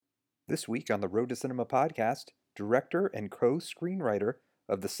This week on the Road to Cinema podcast, director and co-screenwriter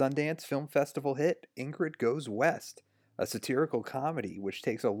of the Sundance Film Festival hit Ingird Goes West, a satirical comedy which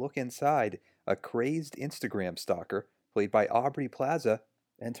takes a look inside a crazed Instagram stalker played by Aubrey Plaza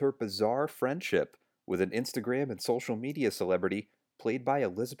and her bizarre friendship with an Instagram and social media celebrity played by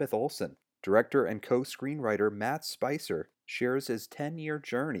Elizabeth Olsen. Director and co-screenwriter Matt Spicer shares his 10-year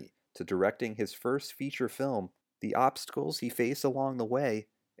journey to directing his first feature film, the obstacles he faced along the way,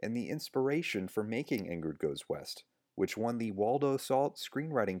 and the inspiration for making Ingird Goes West, which won the Waldo Salt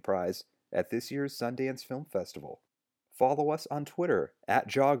Screenwriting Prize at this year's Sundance Film Festival. Follow us on Twitter at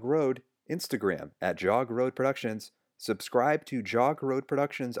Jog Road, Instagram at Jog Road Productions, subscribe to Jog Road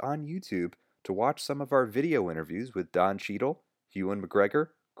Productions on YouTube to watch some of our video interviews with Don Cheadle, Ewan McGregor,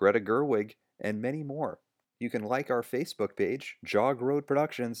 Greta Gerwig, and many more. You can like our Facebook page, Jog Road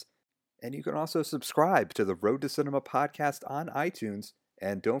Productions, and you can also subscribe to the Road to Cinema podcast on iTunes.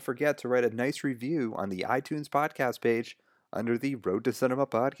 And don't forget to write a nice review on the iTunes podcast page under the Road to Cinema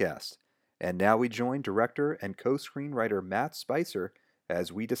podcast. And now we join director and co-screenwriter Matt Spicer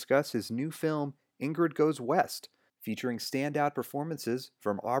as we discuss his new film, Ingird Goes West, featuring standout performances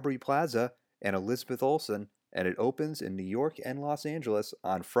from Aubrey Plaza and Elizabeth Olsen, and it opens in New York and Los Angeles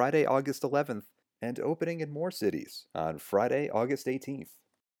on Friday, August 11th, and opening in more cities on Friday, August 18th.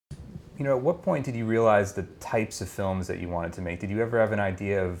 At what point did you realize the types of films that you wanted to make? Did you ever have an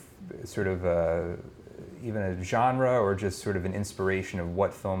idea of sort of even a genre or just sort of an inspiration of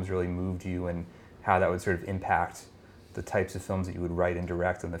what films really moved you and how that would sort of impact the types of films that you would write and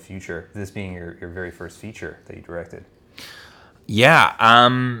direct in the future? This being your very first feature that you directed.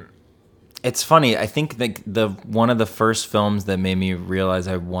 Yeah, it's funny. I think the one of the first films that made me realize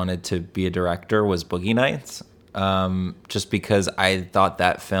I wanted to be a director was Boogie Nights. Just because I thought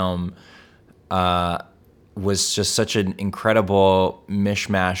that film was just such an incredible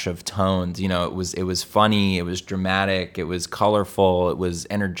mishmash of tones. It was funny, it was dramatic, it was colorful, it was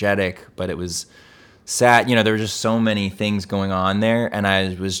energetic, but it was sad. There were just so many things going on there, and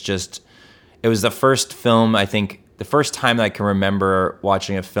it was the first film, I think, the first time that I can remember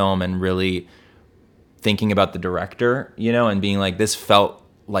watching a film and really thinking about the director, and being like, this felt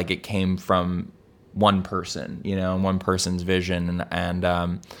like it came from one person, one person's vision.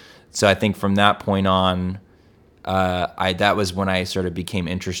 And so I think from that point on, that was when I sort of became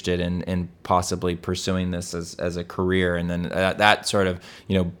interested in possibly pursuing this as a career. And then that sort of,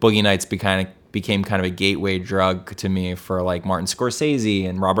 Boogie Nights became kind of a gateway drug to me for like Martin Scorsese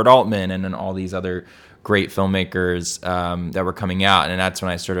and Robert Altman and then all these other great filmmakers that were coming out. And that's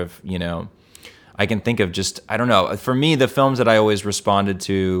when I sort of, I can think of just, I don't know, for me, the films that I always responded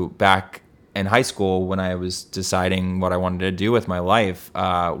to back in high school when I was deciding what I wanted to do with my life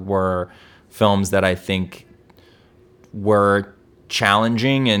were films that I think were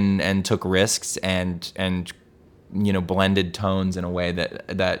challenging and took risks and blended tones in a way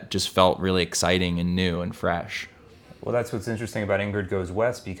that just felt really exciting and new and fresh. Well, that's what's interesting about Ingird Goes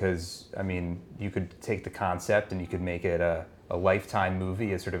West, because you could take the concept and you could make it a Lifetime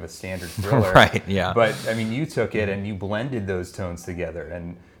movie, as sort of a standard thriller. Right, yeah. But you took it and you blended those tones together.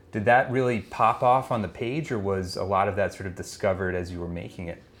 And did that really pop off on the page, or was a lot of that sort of discovered as you were making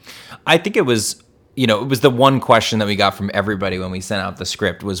it? I think it was, it was the one question that we got from everybody when we sent out the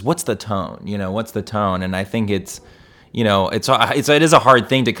script was, what's the tone? What's the tone? And I think it is a hard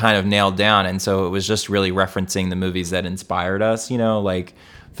thing to kind of nail down. And so it was just really referencing the movies that inspired us, like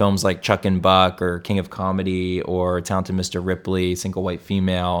films like Chuck and Buck or King of Comedy or Talented Mr. Ripley, Single White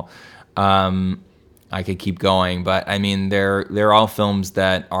Female. I could keep going, but they're all films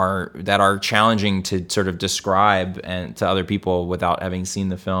that are challenging to sort of describe and to other people without having seen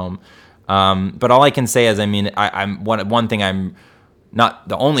the film. But all I can say is, I'm one thing I'm not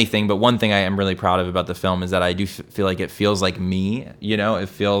the only thing, but one thing I am really proud of about the film is that I do feel like it feels like me. It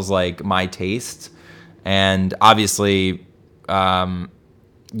feels like my taste, and obviously, I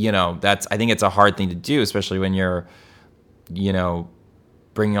think it's a hard thing to do, especially when you're,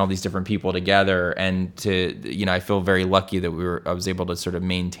 bringing all these different people together, and I feel very lucky that I was able to sort of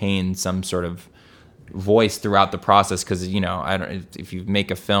maintain some sort of voice throughout the process, because if you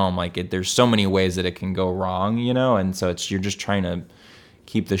make a film there's so many ways that it can go wrong, and so you're just trying to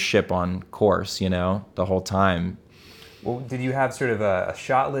keep the ship on course, the whole time. Well, did you have sort of a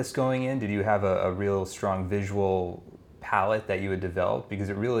shot list going in? Did you have a real strong visual palette that you had developed? Because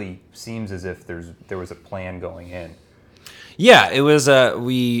it really seems as if there was a plan going in. Yeah, it was I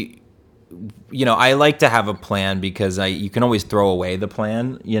like to have a plan because you can always throw away the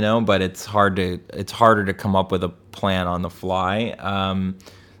plan, but it's harder to come up with a plan on the fly.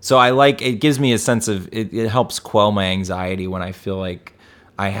 So it gives me a sense of, it helps quell my anxiety when I feel like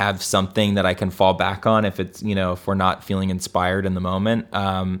I have something that I can fall back on if it's, if we're not feeling inspired in the moment.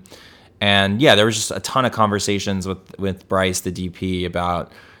 And yeah, there was just a ton of conversations with Bryce, the DP,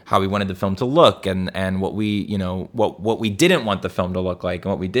 about how we wanted the film to look and what we, what we didn't want the film to look like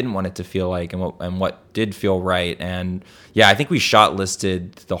and what we didn't want it to feel like and what did feel right. And yeah, I think we shot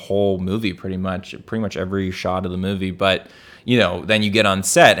listed the whole movie pretty much every shot of the movie. But, then you get on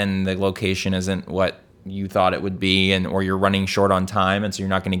set and the location isn't what you thought it would be, or you're running short on time, and so you're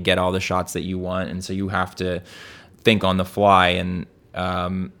not going to get all the shots that you want, and so you have to think on the fly. And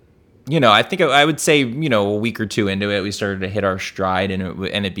I think I would say, a week or two into it, we started to hit our stride,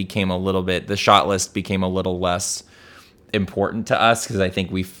 and it became the shot list became a little less important to us, because I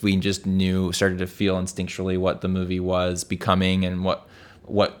think we just started to feel instinctually what the movie was becoming and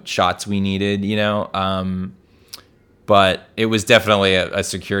what shots we needed, but it was definitely a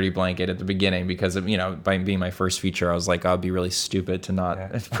security blanket at the beginning, because by being my first feature, I was like, I'd be really stupid to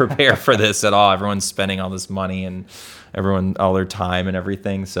not prepare for this at all. Everyone's spending all this money and all their time and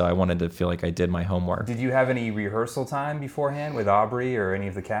everything. So I wanted to feel like I did my homework. Did you have any rehearsal time beforehand with Aubrey or any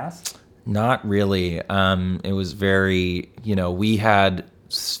of the cast? Not really. It was very, we had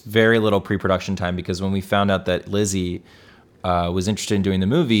very little pre-production time, because when we found out that Lizzie was interested in doing the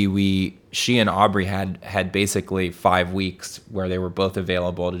movie, she and Aubrey had basically 5 weeks where they were both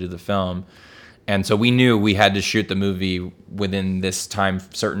available to do the film, and so we knew we had to shoot the movie within this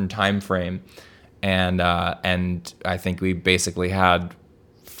certain time frame, and I think we basically had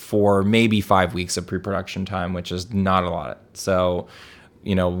 4, maybe 5 weeks of pre-production time, which is not a lot. So,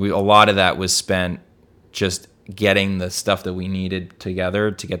 a lot of that was spent just getting the stuff that we needed together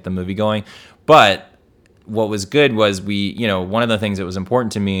to get the movie going, but what was good was one of the things that was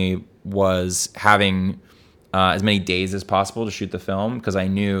important to me was having as many days as possible to shoot the film, because I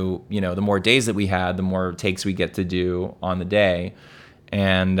knew, the more days that we had, the more takes we get to do on the day.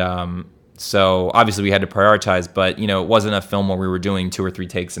 And so obviously we had to prioritize, but, it wasn't a film where we were doing 2 or 3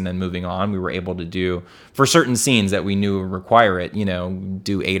 takes and then moving on. We were able to do, for certain scenes that we knew would require it,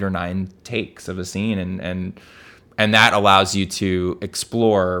 do 8 or 9 takes of a scene. And that allows you to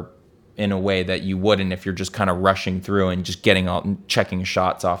explore in a way that you wouldn't if you're just kind of rushing through and just checking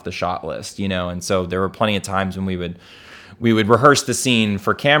shots off the shot list, and so there were plenty of times when we would rehearse the scene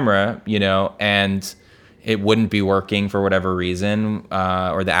for camera, and it wouldn't be working for whatever reason,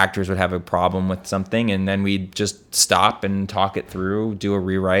 or the actors would have a problem with something, and then we'd just stop and talk it through, do a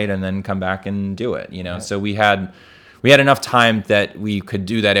rewrite, and then come back and do it, Right. So we had enough time that we could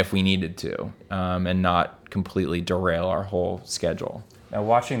do that if we needed to, and not completely derail our whole schedule. Now,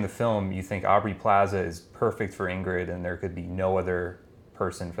 watching the film, you think Aubrey Plaza is perfect for Ingrid, and there could be no other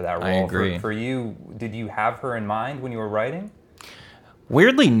person for that role. I agree. For you, did you have her in mind when you were writing?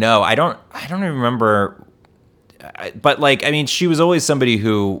 Weirdly, no. I don't even remember. But she was always somebody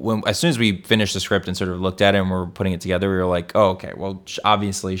who, as soon as we finished the script and sort of looked at it and were putting it together, we were like, oh, okay, well,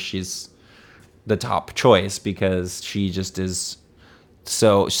 obviously she's the top choice, because she just is.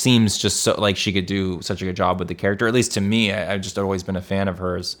 So seems just so like she could do such a good job with the character. At least to me, I've just always been a fan of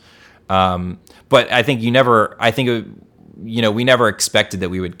hers. But I think we never expected that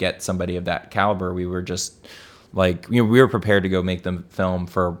we would get somebody of that caliber. We were just like, we were prepared to go make the film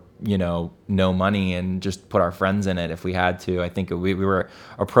for, no money and just put our friends in it if we had to. I think we were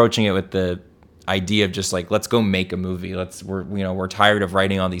approaching it with the idea of just like, let's go make a movie. We're tired of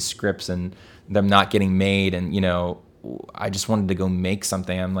writing all these scripts and them not getting made, and I just wanted to go make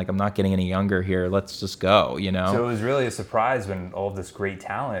something. I'm like, I'm not getting any younger here. Let's just go, So it was really a surprise when all of this great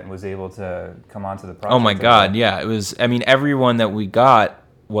talent was able to come onto the project. Oh my God, yeah. It was, everyone that we got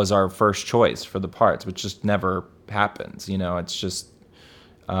was our first choice for the parts, which just never happens. It's just,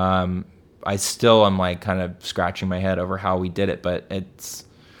 I still am like kind of scratching my head over how we did it, but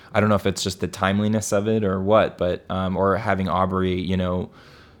I don't know if it's just the timeliness of it or what, but, or having Aubrey,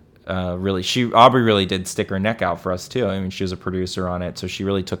 Aubrey really did stick her neck out for us too. She was a producer on it, so she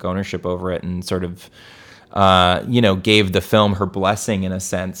really took ownership over it and sort of, gave the film her blessing in a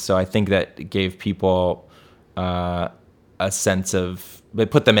sense. So I think that it gave people a sense of, it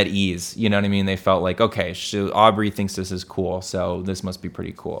put them at ease. You know what I mean? They felt like, okay, Aubrey thinks this is cool, so this must be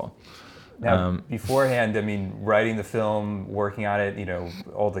pretty cool. Now, beforehand, writing the film, working on it,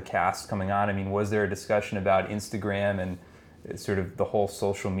 all the cast coming on. Was there a discussion about Instagram and sort of the whole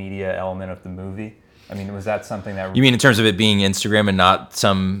social media element of the movie? Was that something that... You mean in terms of it being Instagram and not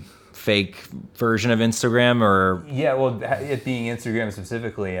some fake version of Instagram, or... Yeah, well, it being Instagram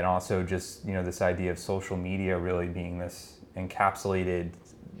specifically, and also just, this idea of social media really being this encapsulated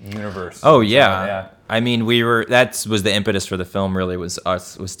universe. Oh, yeah. That was the impetus for the film, really, was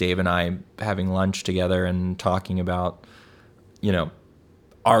Dave and I having lunch together and talking about,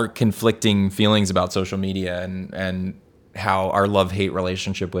 our conflicting feelings about social media and how our love-hate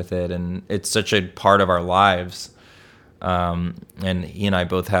relationship with it, and it's such a part of our lives. And he and I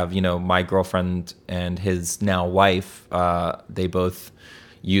both have, my girlfriend and his now wife, they both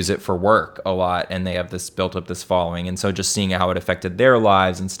use it for work a lot, and they have built up this following. And so just seeing how it affected their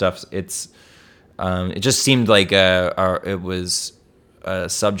lives and stuff, it just seemed like it was a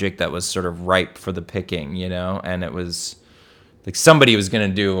subject that was sort of ripe for the picking, and it was like somebody was going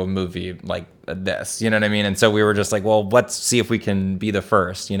to do a movie like this, you know what I mean? And so we were just like, well, let's see if we can be the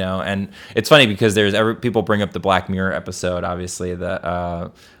first, and it's funny because people bring up the Black Mirror episode, obviously,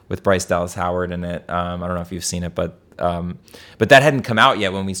 with Bryce Dallas Howard in it. I don't know if you've seen it, but that hadn't come out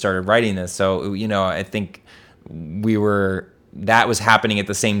yet when we started writing this. So, I think that was happening at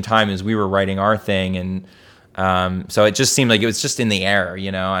the same time as we were writing our thing. And so it just seemed like it was just in the air,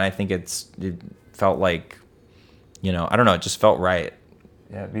 and I think it felt like, I don't know, it just felt right.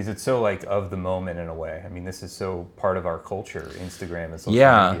 Yeah, because it's so like of the moment in a way. I mean, this is so part of our culture, Instagram and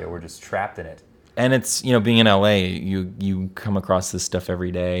social media. We're just trapped in it. And it's, being in LA, you come across this stuff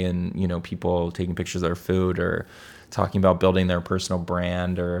every day, and, people taking pictures of their food or talking about building their personal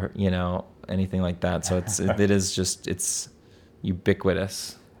brand or, anything like that. So it's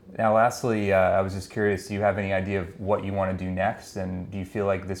ubiquitous. Now, lastly, I was just curious, do you have any idea of what you want to do next? And do you feel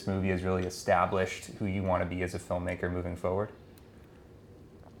like this movie has really established who you want to be as a filmmaker moving forward?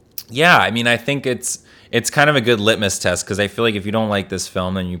 Yeah, I mean, I think it's kind of a good litmus test, because I feel like if you don't like this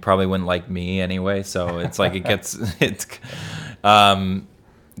film, then you probably wouldn't like me anyway. So it's like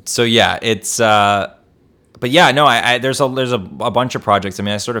so yeah, it's but yeah, no, there's a bunch of projects. I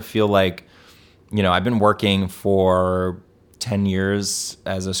mean, I sort of feel like, I've been working for 10 years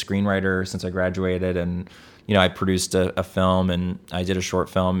as a screenwriter since I graduated, and I produced a film and I did a short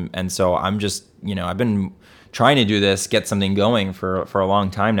film, and so I'm just I've been trying to do this, get something going for a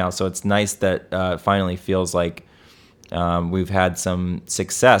long time now. So it's nice that it finally feels like we've had some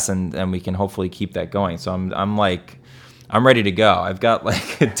success, and we can hopefully keep that going. So I'm ready to go. I've got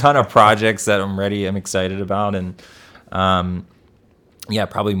like a ton of projects that I'm excited about, and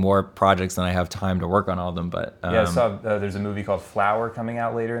probably more projects than I have time to work on all of them. But I saw there's a movie called Flower coming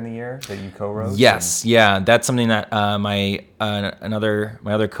out later in the year that you co-wrote. Yes, that's something that my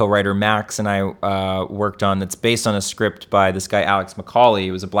other co-writer Max and I worked on. That's based on a script by this guy Alex McCauley.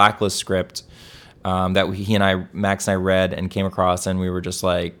 It was a Blacklist script that Max and I read and came across, and we were just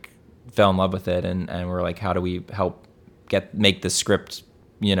like fell in love with it, and we're like, how do we help make this script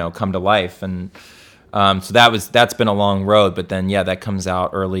come to life? And so that's been a long road, but then that comes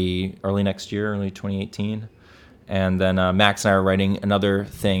out early next year, early 2018, and then Max and I are writing another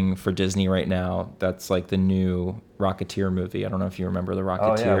thing for Disney right now. That's like the new Rocketeer movie. I don't know if you remember the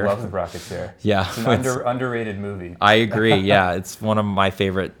Rocketeer. Oh yeah, I love the Rocketeer. Yeah, it's an underrated movie. I agree. Yeah, it's one of my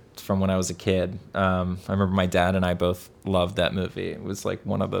favorite from when I was a kid. I remember my dad and I both loved that movie. It was like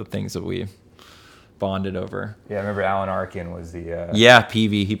one of the things that we bonded over. Yeah, I remember Alan Arkin was the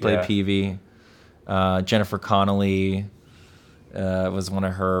Peavy. He played Peavy. Jennifer Connelly was one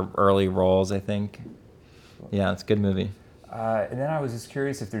of her early roles, I think. Yeah, it's a good movie. And then I was just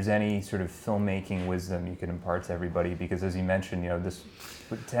curious if there's any sort of filmmaking wisdom you could impart to everybody, because as you mentioned, this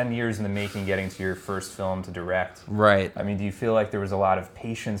 10 years in the making, getting to your first film to direct. Right. I mean, do you feel like there was a lot of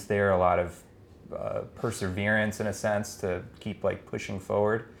patience there, a lot of perseverance in a sense to keep like pushing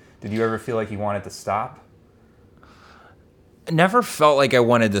forward? Did you ever feel like you wanted to stop? I never felt like I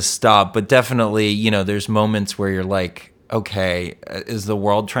wanted to stop, but definitely, there's moments where you're like, okay, is the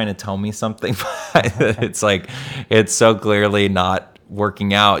world trying to tell me something? It's like, it's so clearly not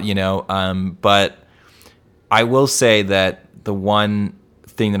working out, but I will say that the one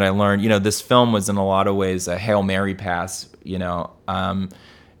thing that I learned, this film was in a lot of ways a Hail Mary pass,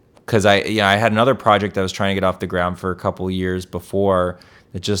 because I had another project I was trying to get off the ground for a couple of years before.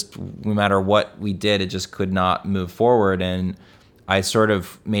 It just, no matter what we did, it just could not move forward. And I sort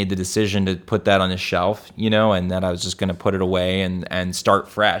of made the decision to put that on the shelf, and that I was just going to put it away and start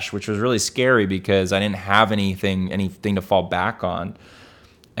fresh, which was really scary because I didn't have anything to fall back on.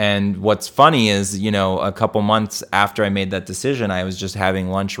 And what's funny is, a couple months after I made that decision, I was just having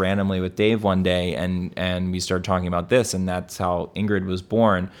lunch randomly with Dave one day, and we started talking about this, and that's how Ingird was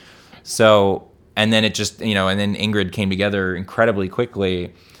born. So, and then it just, and then Ingrid came together incredibly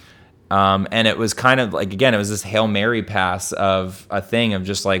quickly. And it was kind of like, again, it was this Hail Mary pass of a thing of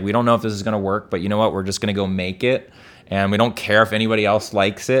just like, we don't know if this is going to work, but you know what? We're just going to go make it. And we don't care if anybody else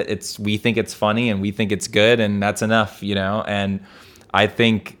likes it. We think it's funny and we think it's good, and that's enough, And I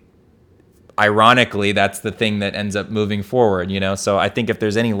think, ironically, that's the thing that ends up moving forward, So I think if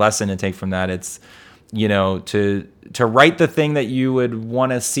there's any lesson to take from that, it's to write the thing that you would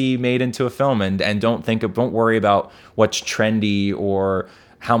want to see made into a film, and don't worry about what's trendy or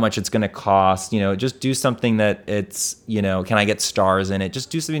how much it's going to cost. Just do something that it's, can I get stars in it? Just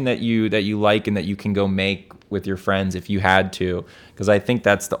do something that you like and that you can go make with your friends if you had to, because I think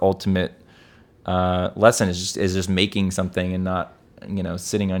that's the ultimate lesson, is just making something and not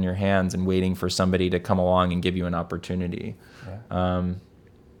sitting on your hands and waiting for somebody to come along and give you an opportunity. Yeah.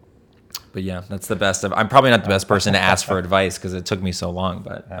 But yeah, that's the best I'm probably not the best person to ask for advice because it took me so long,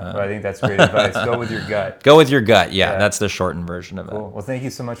 but I think that's great advice. Go with your gut. Go with your gut. Yeah, that's the shortened version of it. Cool. Well, thank you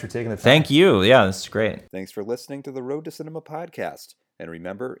so much for taking the time. Thank you. Yeah, this is great. Thanks for listening to the Road to Cinema podcast. And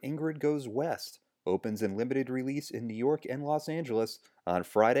remember, Ingrid Goes West opens in limited release in New York and Los Angeles on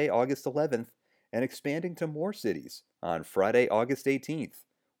Friday, August 11th, and expanding to more cities on Friday, August 18th.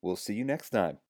 We'll see you next time.